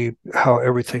see how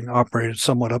everything operated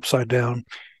somewhat upside down.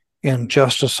 In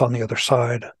justice on the other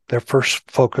side, they're first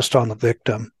focused on the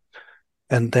victim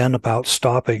and then about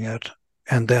stopping it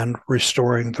and then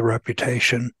restoring the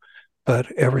reputation.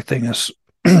 But everything is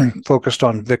focused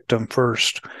on victim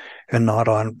first and not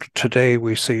on, today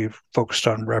we see focused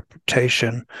on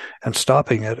reputation and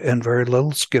stopping it, and very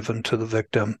little's given to the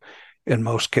victim. In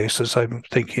most cases, I'm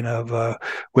thinking of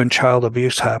when child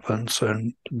abuse happens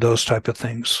and those type of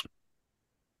things.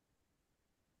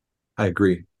 I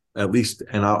agree. At least,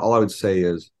 and all I would say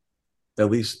is, at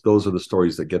least those are the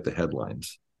stories that get the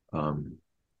headlines.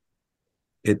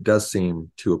 It does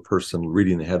seem to a person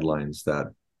reading the headlines that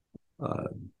uh,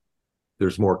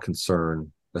 there's more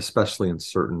concern, especially in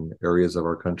certain areas of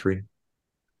our country,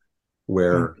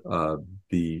 where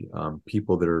the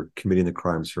people that are committing the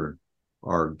crimes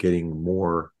are getting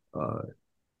more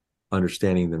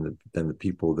understanding than the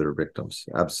people that are victims.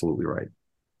 Absolutely right.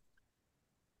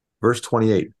 Verse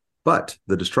 28. But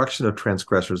the destruction of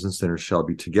transgressors and sinners shall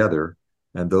be together,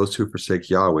 and those who forsake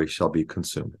Yahweh shall be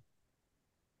consumed.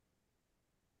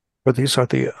 For these are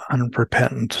the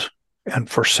unrepentant and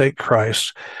forsake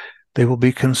Christ. They will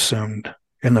be consumed.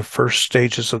 In the first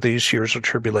stages of these years of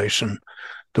tribulation,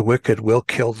 the wicked will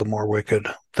kill the more wicked.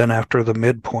 Then after the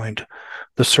midpoint,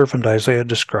 the servant Isaiah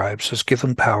describes is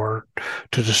given power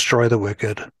to destroy the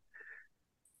wicked,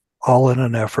 all in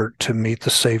an effort to meet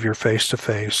the Savior face to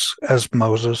face, as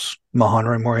Moses,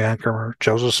 Mahanri Moriankamer,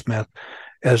 Joseph Smith,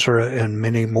 Ezra, and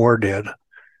many more did.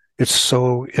 It's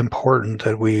so important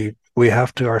that we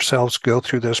have to ourselves go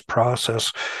through this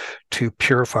process to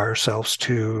purify ourselves,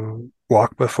 to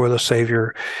walk before the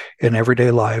Savior in everyday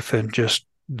life and just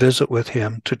visit with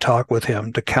him, to talk with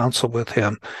him, to counsel with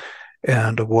him.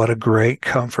 And what a great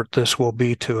comfort this will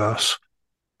be to us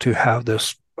to have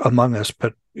this among us.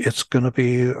 But it's going to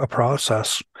be a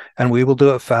process, and we will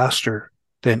do it faster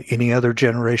than any other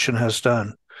generation has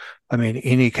done. I mean,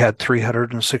 Enoch had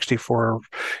 364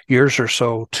 years or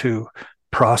so to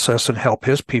process and help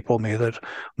his people meet it.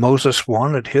 Moses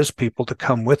wanted his people to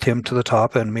come with him to the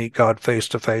top and meet God face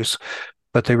to face,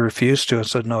 but they refused to and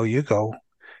said, no, you go.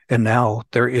 And now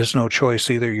there is no choice.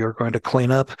 Either you're going to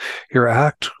clean up your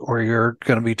act or you're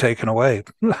going to be taken away.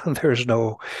 There's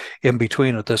no in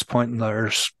between at this point in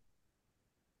there's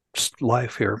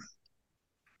life here.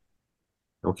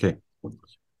 Okay.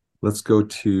 Let's go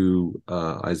to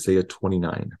Isaiah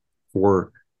 29.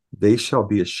 For they shall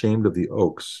be ashamed of the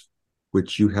oaks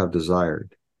which you have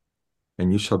desired,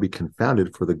 and you shall be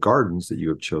confounded for the gardens that you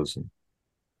have chosen.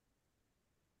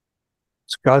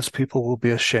 God's people will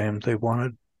be ashamed. They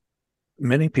wanted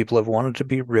many people have wanted to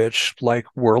be rich like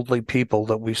worldly people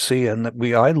that we see and that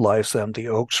we idolize them. The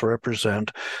oaks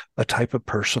represent a type of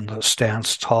person that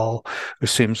stands tall, who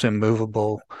seems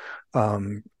immovable.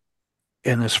 Um,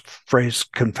 in this phrase,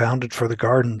 confounded for the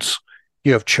gardens,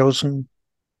 you have chosen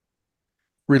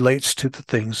relates to the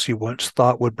things you once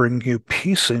thought would bring you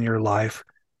peace in your life,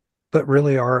 but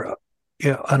really are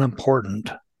unimportant.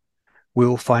 We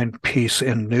will find peace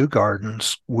in new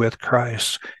gardens with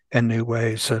Christ in new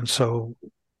ways. And so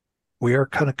we are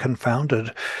kind of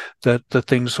confounded that the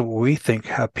things that we think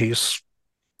have peace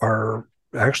are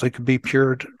actually could be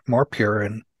more pure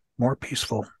and more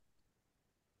peaceful.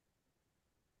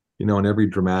 In every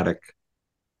dramatic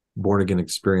born again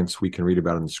experience we can read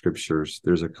about in the scriptures,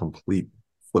 there's a complete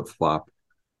flip flop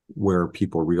where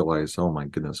people realize, oh my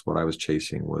goodness, what I was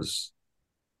chasing was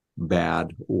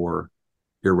bad or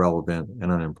irrelevant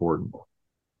and unimportant.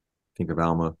 Think of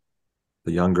Alma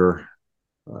the Younger,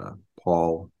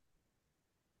 Paul,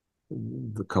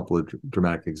 the couple of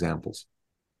dramatic examples.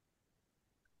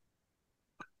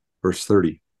 Verse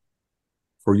 30,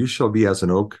 for you shall be as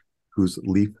an oak whose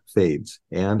leaf fades,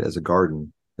 and as a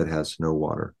garden that has no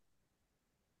water.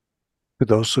 For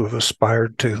those who have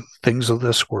aspired to things of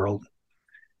this world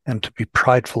and to be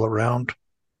prideful around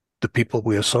the people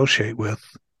we associate with,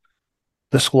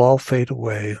 this will all fade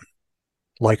away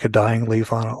like a dying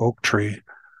leaf on an oak tree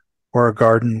or a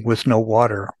garden with no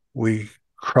water. We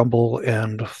crumble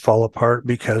and fall apart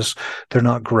because they're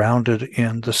not grounded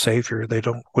in the Savior.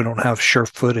 We don't have sure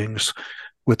footings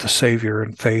with the Savior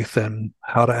and faith and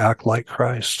how to act like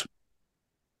Christ.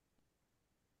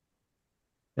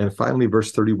 And finally,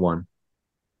 verse 31,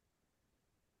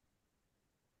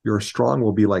 your strong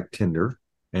will be like tinder,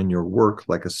 and your work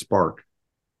like a spark.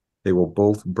 They will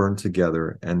both burn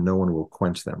together, and no one will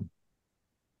quench them.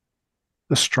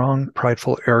 The strong,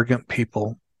 prideful, arrogant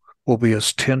people will be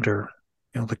as tinder,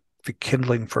 the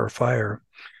kindling for a fire,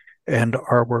 and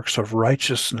our works of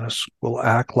righteousness will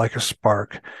act like a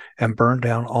spark and burn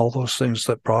down all those things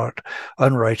that brought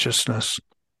unrighteousness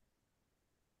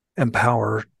and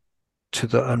power to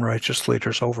the unrighteous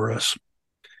leaders over us.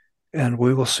 And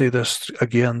we will see this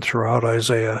again throughout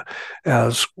Isaiah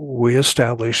as we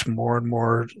establish more and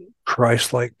more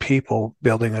Christ-like people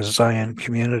building a Zion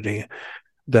community,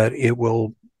 that it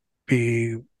will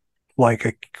be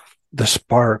like the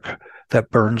spark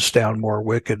that burns down more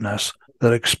wickedness,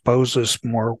 that exposes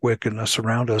more wickedness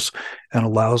around us and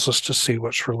allows us to see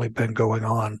what's really been going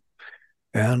on.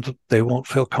 And they won't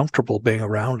feel comfortable being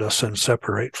around us and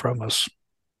separate from us.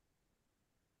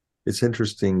 It's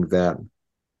interesting that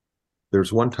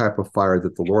there's one type of fire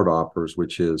that the Lord offers,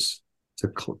 which is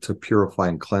to purify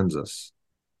and cleanse us.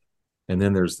 And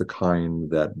then there's the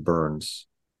kind that burns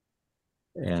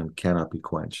and cannot be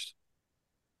quenched.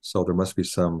 So there must be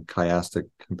some chiastic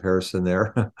comparison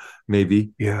there,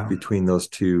 maybe, between those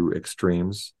two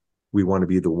extremes. We want to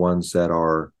be the ones that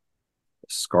are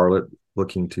scarlet,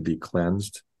 looking to be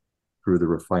cleansed through the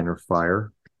refiner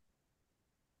fire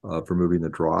of removing the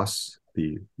dross.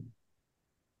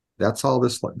 That's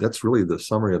really the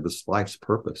summary of this life's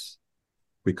purpose.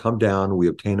 We come down, we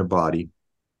obtain a body,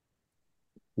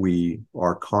 we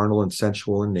are carnal and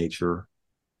sensual in nature.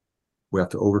 We have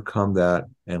to overcome that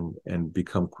and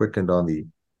become quickened on the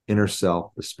inner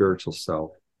self, the spiritual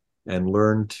self, and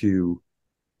learn to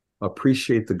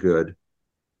appreciate the good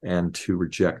and to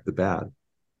reject the bad.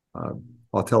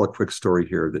 I'll tell a quick story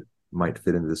here that might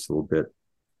fit into this a little bit.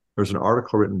 There's an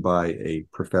article written by a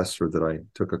professor that I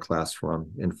took a class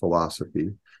from in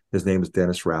philosophy. His name is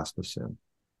Dennis Rasmussen.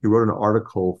 He wrote an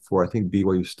article for, I think,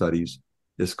 BYU Studies.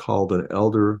 It's called An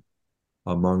Elder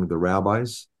Among the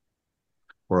Rabbis,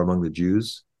 or Among the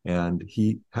Jews. And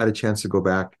he had a chance to go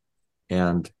back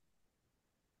and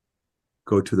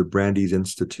go to the Brandeis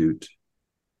Institute,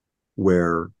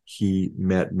 where he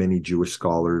met many Jewish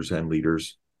scholars and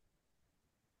leaders.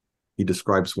 He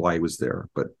describes why he was there,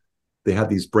 but they had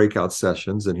these breakout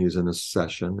sessions, and he was in a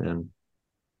session, and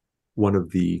one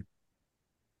of the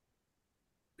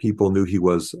people knew he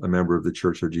was a member of the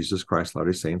Church of Jesus Christ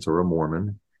Latter-day Saints, or a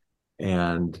Mormon,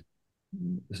 and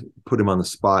put him on the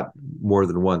spot more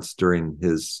than once during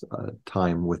his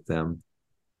time with them.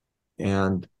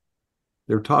 And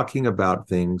they're talking about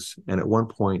things, and at one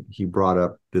point he brought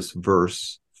up this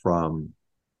verse from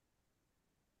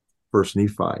First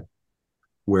Nephi,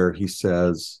 where he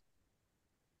says,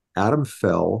 Adam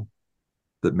fell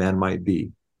that man might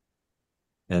be,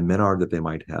 and men are that they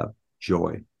might have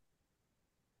joy.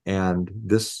 And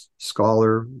this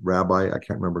scholar, rabbi, I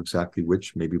can't remember exactly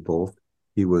which, maybe both,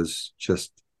 he was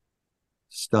just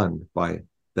stunned by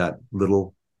that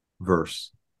little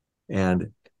verse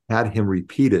and had him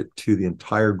repeat it to the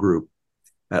entire group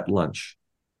at lunch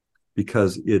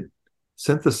because it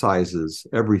synthesizes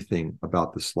everything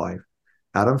about this life.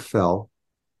 Adam fell,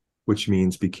 which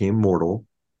means became mortal.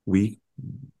 We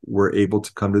were able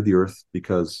to come to the earth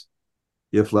because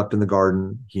if left in the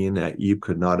garden, he and Eve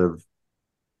could not have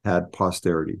had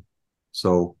posterity.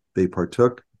 So they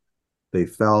partook, they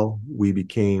fell, we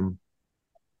became,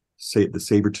 the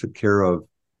Savior took care of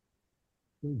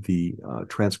the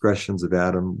transgressions of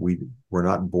Adam. We were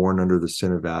not born under the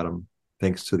sin of Adam,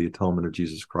 thanks to the atonement of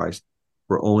Jesus Christ.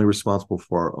 We're only responsible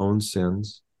for our own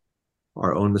sins,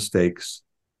 our own mistakes,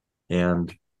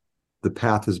 and the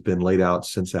path has been laid out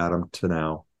since Adam to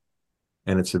now.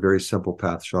 And it's a very simple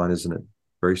path, Sean, isn't it?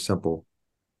 Very simple.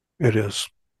 It is.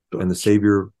 And the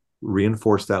Savior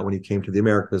reinforced that when he came to the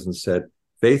Americas and said,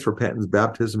 faith, repentance,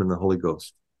 baptism, and the Holy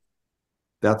Ghost.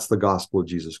 That's the gospel of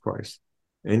Jesus Christ.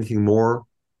 Anything more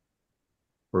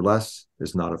or less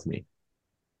is not of me.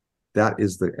 That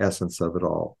is the essence of it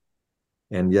all.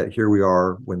 And yet here we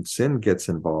are, when sin gets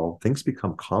involved, things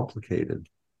become complicated.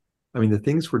 I mean, the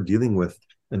things we're dealing with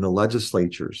in the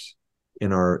legislatures,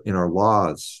 in our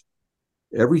laws,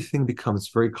 everything becomes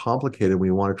very complicated when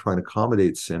we want to try and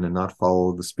accommodate sin and not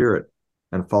follow the Spirit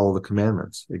and follow the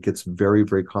commandments. It gets very,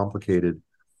 very complicated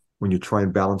when you try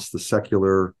and balance the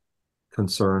secular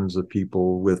concerns of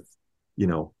people with,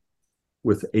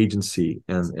 with agency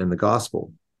and the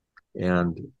gospel.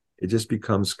 And it just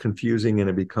becomes confusing and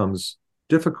it becomes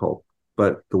difficult.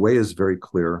 But the way is very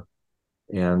clear.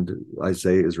 And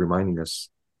Isaiah is reminding us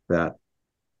that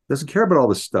he doesn't care about all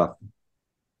this stuff,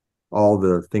 all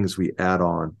the things we add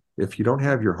on. If you don't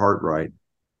have your heart right,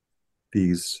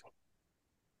 these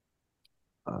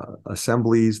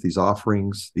assemblies, these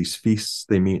offerings, these feasts,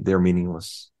 they're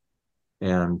meaningless.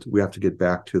 And we have to get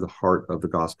back to the heart of the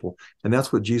gospel. And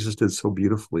that's what Jesus did so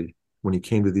beautifully when he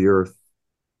came to the earth.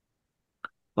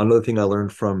 Another thing I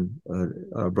learned from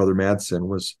Brother Madsen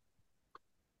was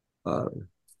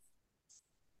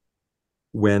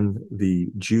when the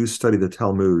Jews study the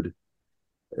Talmud,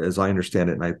 as I understand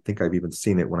it, and I think I've even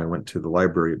seen it when I went to the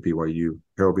library at BYU,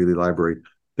 Harold Bealey Library,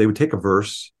 they would take a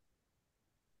verse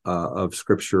of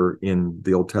scripture in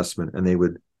the Old Testament, and they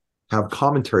would have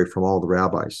commentary from all the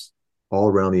rabbis all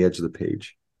around the edge of the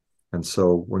page. And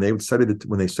so when they study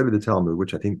the Talmud,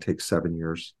 which I think takes 7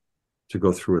 years to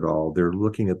go through it all, they're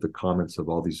looking at the comments of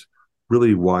all these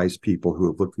really wise people who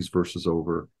have looked these verses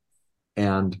over.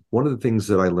 And one of the things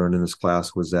that I learned in this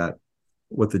class was that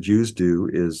what the Jews do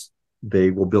is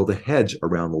they will build a hedge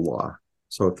around the law.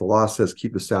 So if the law says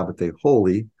keep the Sabbath day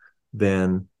holy,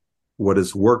 then what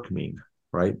does work mean,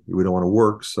 right? We don't want to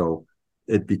work. So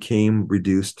it became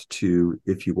reduced to,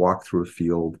 if you walk through a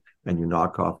field and you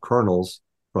knock off kernels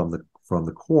from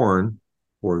the corn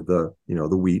or the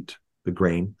wheat, the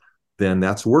grain, then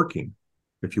that's working.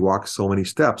 If you walk so many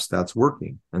steps, that's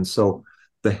working. And so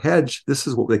the hedge, this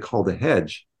is what they call the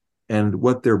hedge. And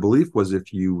what their belief was,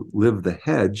 if you live the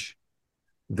hedge,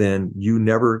 then you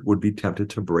never would be tempted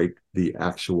to break the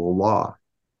actual law.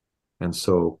 And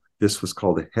so this was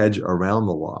called a hedge around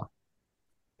the law.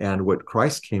 And what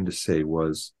Christ came to say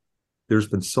was, there's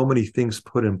been so many things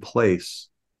put in place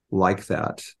like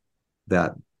that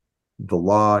the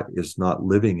law is not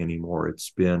living anymore.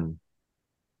 It's been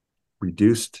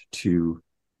reduced to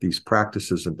these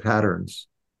practices and patterns.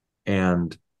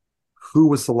 And who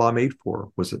was the law made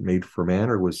for? Was it made for man,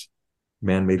 or was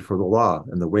man made for the law?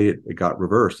 And the way it got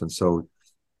reversed. And so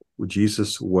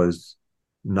Jesus was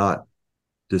not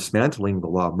dismantling the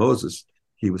law of Moses.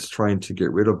 He was trying to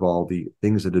get rid of all the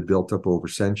things that had built up over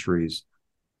centuries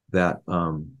that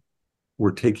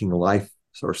were taking life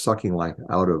or sucking life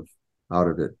out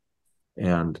of it.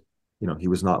 And he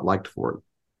was not liked for it.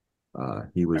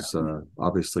 He was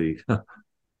obviously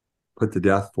put to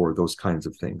death for those kinds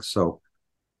of things. So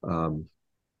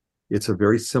it's a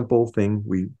very simple thing.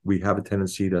 We have a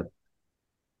tendency to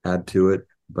add to it,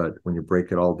 but when you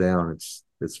break it all down,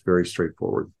 it's very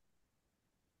straightforward.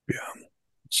 Yeah,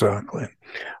 exactly.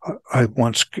 I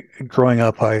once, growing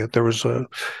up, there was a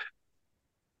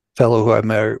fellow who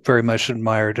I very much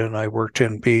admired, and I worked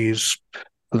in bees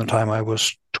from the time I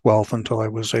was 12 until I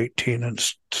was 18, and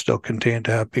still continued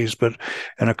to have bees, but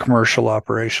in a commercial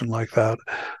operation like that,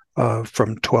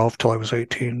 from 12 till I was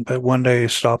 18. But one day he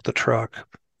stopped the truck,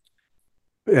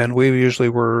 and we usually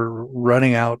were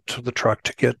running out to the truck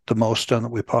to get the most done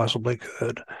that we possibly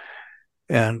could,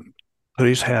 and put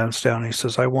his hands down. He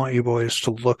says, I want you boys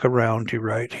to look around you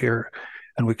right here.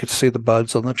 And we could see the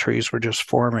buds on the trees were just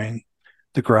forming.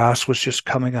 The grass was just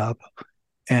coming up,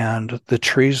 and the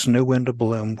trees knew when to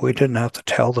bloom. We didn't have to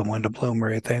tell them when to bloom or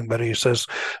anything, but he says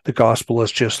the gospel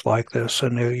is just like this.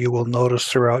 And you will notice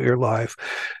throughout your life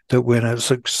that when it's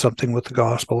something with the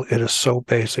gospel, it is so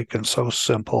basic and so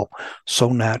simple, so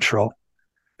natural.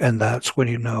 And that's when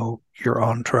you know you're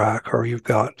on track or you've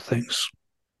got things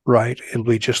right. It'll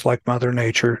be just like Mother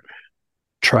Nature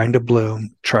trying to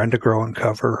bloom, trying to grow and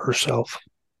cover herself.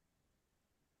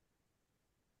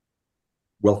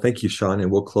 Well, thank you, Sean.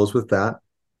 And we'll close with that.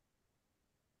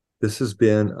 This has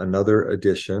been another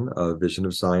edition of Vision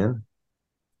of Zion.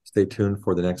 Stay tuned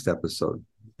for the next episode.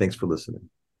 Thanks for listening.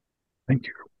 Thank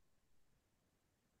you.